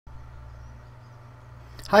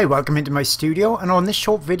Hi, welcome into my studio, and on this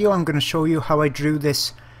short video I'm going to show you how I drew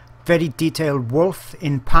this very detailed wolf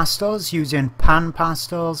in pastels using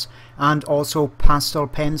PanPastels and also pastel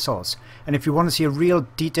pencils. And if you want to see a real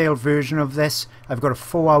detailed version of this, I've got a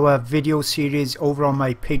 4-hour video series over on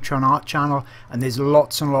my Patreon art channel, and there's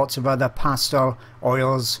lots and lots of other pastel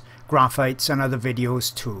oils, graphites and other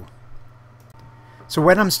videos too. So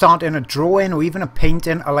when I'm starting a drawing or even a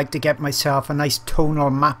painting, I like to get myself a nice tonal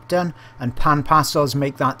map done, and PanPastels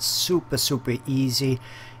make that super easy.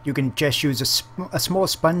 You can just use a small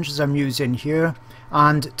sponge as I'm using here,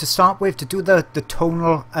 and to start with, to do the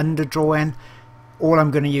tonal underdrawing, all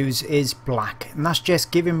I'm going to use is black, and that's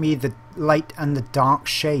just giving me the light and the dark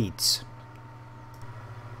shades.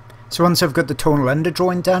 So once I've got the tonal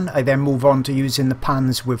underdrawing done, I then move on to using the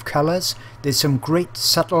pans with colours. There's some great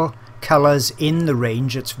subtle colours in the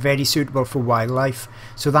range. It's very suitable for wildlife,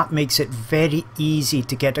 so that makes it very easy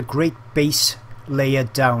to get a great base layer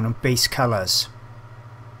down and base colours.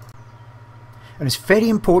 And it's very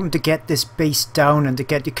important to get this base down and to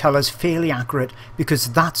get your colours fairly accurate,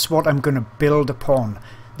 because that's what I'm going to build upon.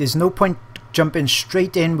 There's no point jumping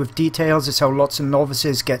straight in with details. It's how lots of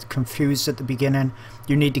novices get confused at the beginning.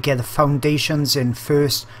 You need to get the foundations in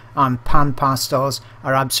first, and PanPastels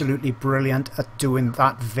are absolutely brilliant at doing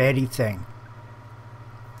that very thing.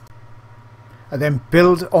 And then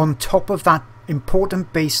build on top of that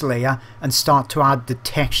important base layer and start to add the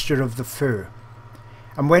texture of the fur.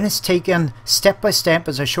 And when it's taken step by step,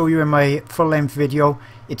 as I show you in my full-length video,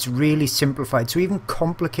 it's really simplified. So even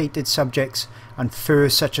complicated subjects and fur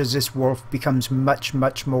such as this wolf becomes much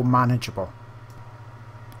more manageable.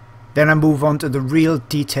 Then I move on to the real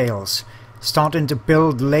details, starting to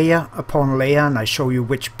build layer upon layer, and I show you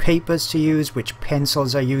which papers to use, which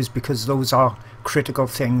pencils I use, because those are critical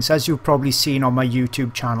things, as you've probably seen on my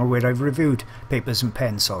YouTube channel where I've reviewed papers and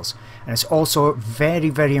pencils. And it's also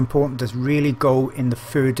very important to really go in the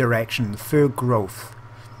fur direction, the fur growth.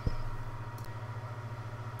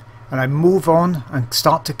 And I move on and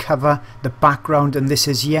start to cover the background, and this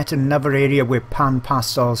is yet another area where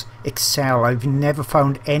PanPastels excel. I've never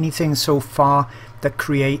found anything so far that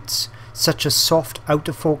creates such a soft out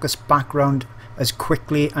of focus background as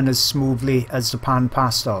quickly and as smoothly as the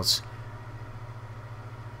PanPastels.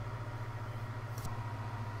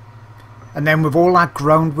 And then with all that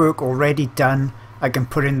groundwork already done, I can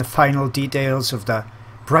put in the final details of the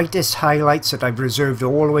brightest highlights that I've reserved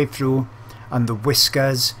all the way through, and the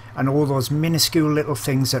whiskers and all those minuscule little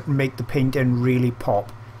things that make the painting really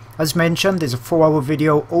pop. As mentioned, there's a 4-hour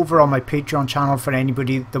video over on my Patreon channel for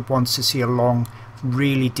anybody that wants to see a long,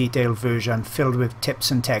 really detailed version filled with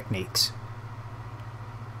tips and techniques.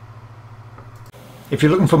 If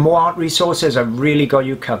you're looking for more art resources, I've really got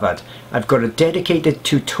you covered. I've got a dedicated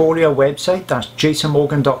tutorial website, that's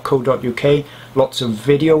jasonmorgan.co.uk. Lots of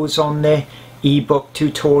videos on there, ebook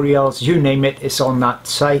tutorials, you name it, it's on that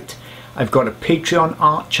site. I've got a Patreon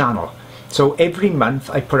art channel. So every month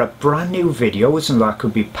I put up brand new videos, and that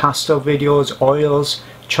could be pastel videos, oils,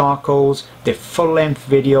 charcoals, they're full-length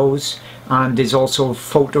videos, and there's also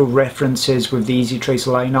photo references with the Easy Trace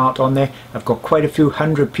line art on there. I've got quite a few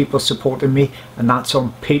hundred people supporting me, and that's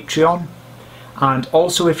on Patreon. And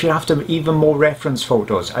also, if you're after even more reference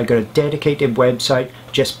photos, I got a dedicated website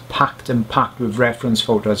just packed with reference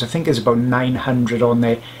photos. I think there's about 900 on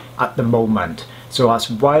there at the moment. So that's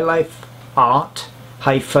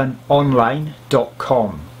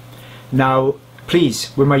wildlifeart-online.com. Now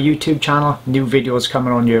please, with my YouTube channel, new videos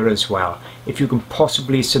coming on here as well. If you can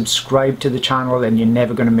possibly subscribe to the channel, then you're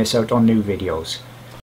never going to miss out on new videos.